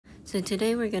So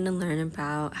today we're going to learn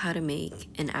about how to make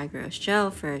an agarose gel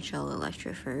for gel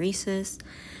electrophoresis.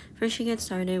 First you get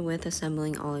started with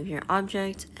assembling all of your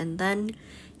objects, and then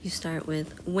you start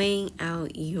with weighing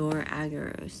out your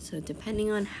agarose. So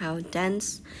depending on how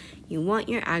dense you want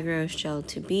your agarose gel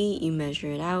to be, you measure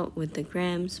it out with the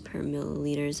grams per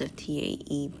milliliters of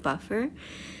TAE buffer.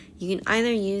 You can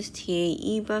either use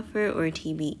TAE buffer or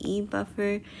TBE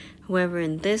buffer. However,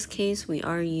 in this case, we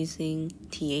are using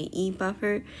TAE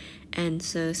buffer. And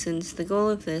so since the goal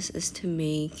of this is to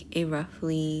make a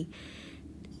roughly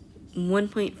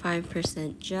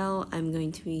 1.5% gel, I'm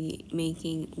going to be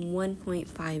making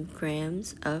 1.5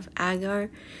 grams of agar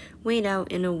weighed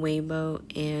out in a weigh boat.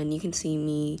 And you can see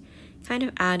me kind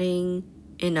of adding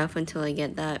enough until I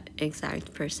get that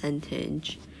exact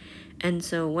percentage. And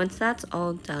so once that's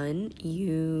all done,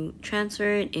 you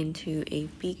transfer it into a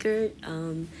beaker.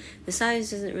 The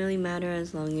size doesn't really matter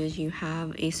as long as you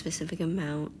have a specific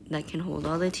amount that can hold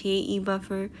all the TAE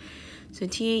buffer. So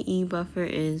TAE buffer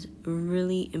is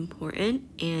really important,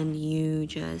 and you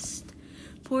just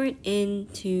pour it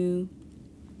into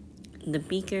the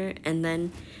beaker, and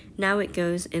then now it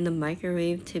goes in the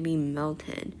microwave to be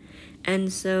melted.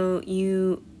 And so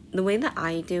the way that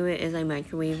I do it is I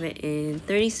microwave it in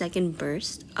 30-second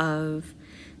bursts of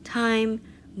time,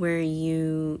 where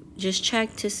you just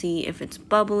check to see if it's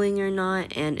bubbling or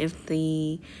not, and if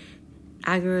the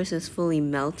agarose is fully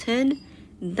melted,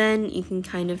 then you can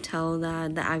kind of tell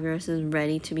that the agarose is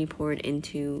ready to be poured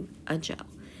into a gel.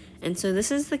 And so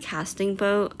this is the casting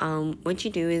boat. What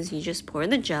you do is you just pour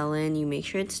the gel in, you make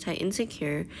sure it's tight and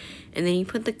secure, and then you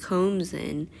put the combs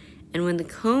in. And when the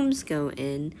combs go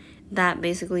in, that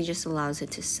basically just allows it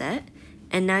to set.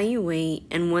 And now you wait,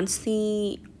 and once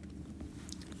the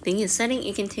thing is setting,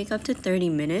 it can take up to 30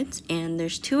 minutes. And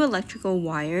there's 2 electrical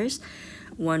wires,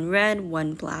 one red,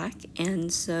 one black.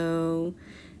 And so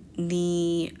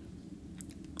the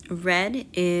red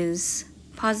is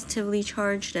positively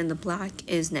charged and the black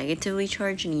is negatively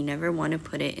charged, and you never want to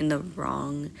put it in the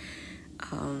wrong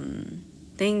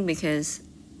thing, because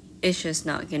it's just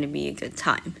not going to be a good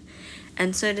time.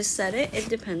 And so to set it, it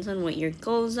depends on what your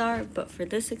goals are, but for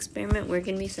this experiment, we're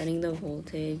going to be setting the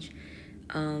voltage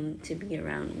to be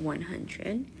around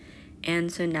 100.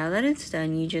 And so now that it's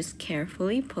done, you just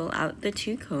carefully pull out the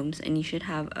 2 combs, and you should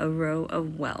have a row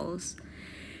of wells.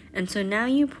 And so now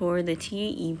you pour the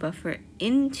TAE buffer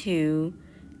into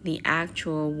the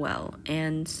actual well.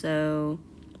 And so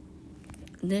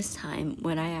this time,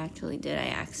 what I actually did, I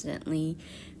accidentally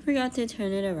forgot to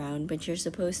turn it around, but you're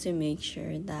supposed to make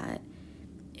sure that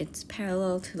it's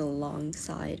parallel to the long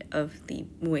side of the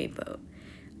weigh boat.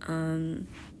 And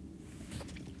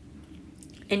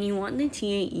you want the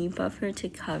TAE buffer to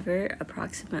cover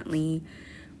approximately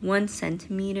 1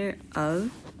 centimeter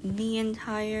of the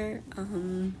entire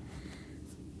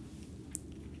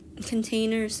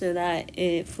container, so that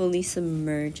it fully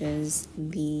submerges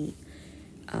the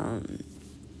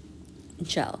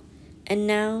gel. And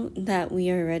now that we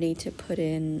are ready to put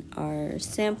in our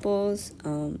samples,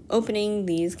 opening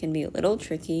these can be a little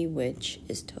tricky, which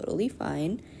is totally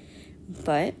fine.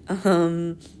 But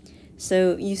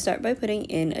so you start by putting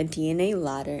in a DNA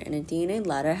ladder, and a DNA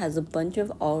ladder has a bunch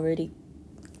of already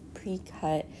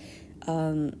pre-cut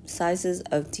sizes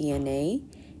of DNA.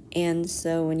 And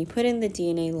so when you put in the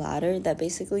DNA ladder, that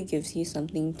basically gives you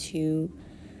something to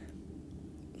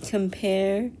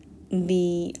compare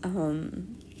the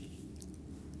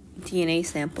DNA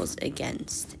samples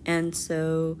against. And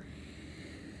so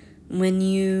when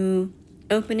you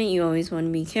open it, you always want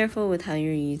to be careful with how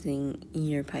you're using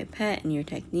your pipette and your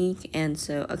technique. And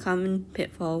so a common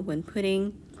pitfall when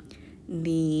putting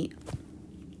the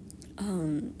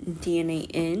DNA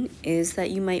in is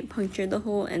that you might puncture the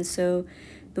hole. And so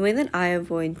the way that I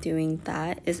avoid doing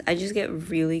that is I just get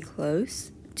really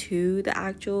close to the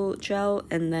actual gel,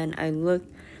 and then I look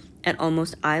at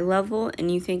almost eye level,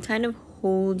 and you can kind of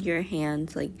hold your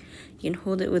hands, like you can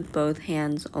hold it with both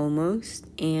hands almost,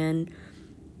 and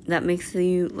that makes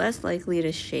you less likely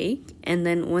to shake. And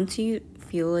then once you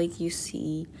feel like you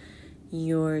see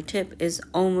your tip is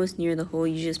almost near the hole,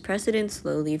 you just press it in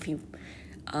slowly. If you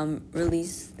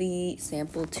release the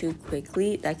sample too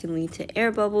quickly, that can lead to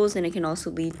air bubbles, and it can also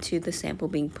lead to the sample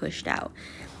being pushed out.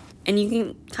 And you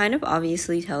can kind of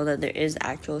obviously tell that there is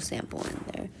actual sample in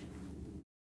there.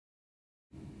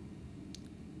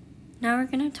 Now we're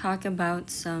going to talk about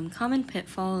some common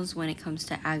pitfalls when it comes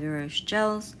to agarose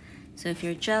gels. So if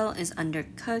your gel is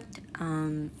undercooked,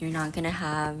 you're not going to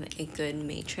have a good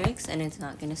matrix, and it's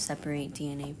not going to separate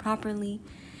DNA properly.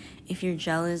 If your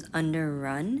gel is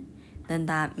underrun, then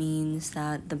that means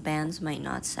that the bands might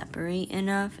not separate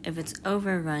enough. If it's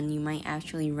overrun, you might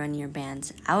actually run your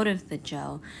bands out of the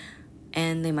gel,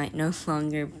 and they might no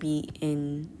longer be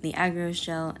in the agarose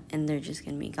gel, and they're just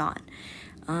going to be gone.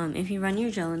 If you run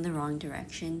your gel in the wrong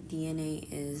direction, DNA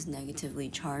is negatively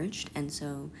charged, and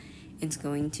so it's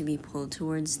going to be pulled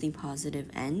towards the positive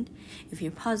end. If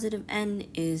your positive end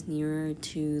is nearer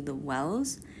to the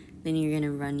wells, then you're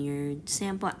going to run your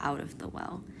sample out of the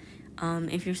well.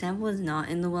 If your sample is not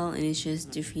in the well and it's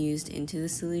just diffused into the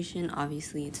solution,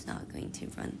 obviously it's not going to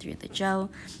run through the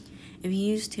gel. If you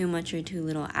use too much or too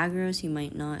little agarose, you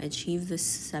might not achieve the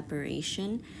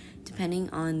separation. Depending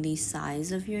on the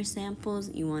size of your samples,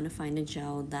 you want to find a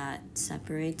gel that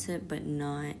separates it, but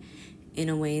not in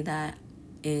a way that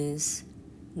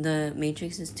the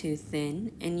matrix is too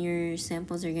thin and your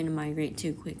samples are going to migrate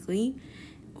too quickly,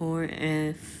 or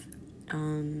if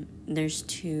there's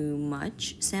too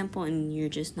much sample and you're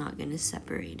just not going to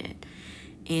separate it.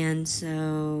 And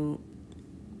so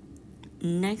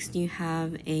next you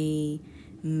have a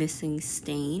missing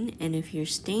stain, and if your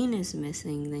stain is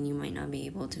missing, then you might not be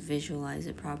able to visualize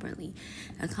it properly.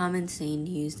 A common stain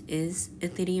used is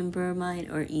ethidium bromide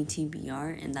or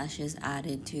ETBR, and that's just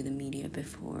added to the media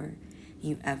before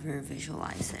you ever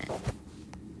visualize it.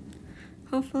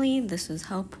 Hopefully this was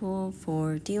helpful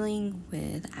for dealing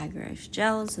with agarose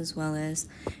gels as well as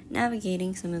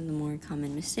navigating some of the more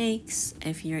common mistakes.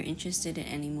 If you're interested in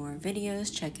any more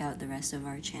videos, check out the rest of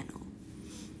our channel.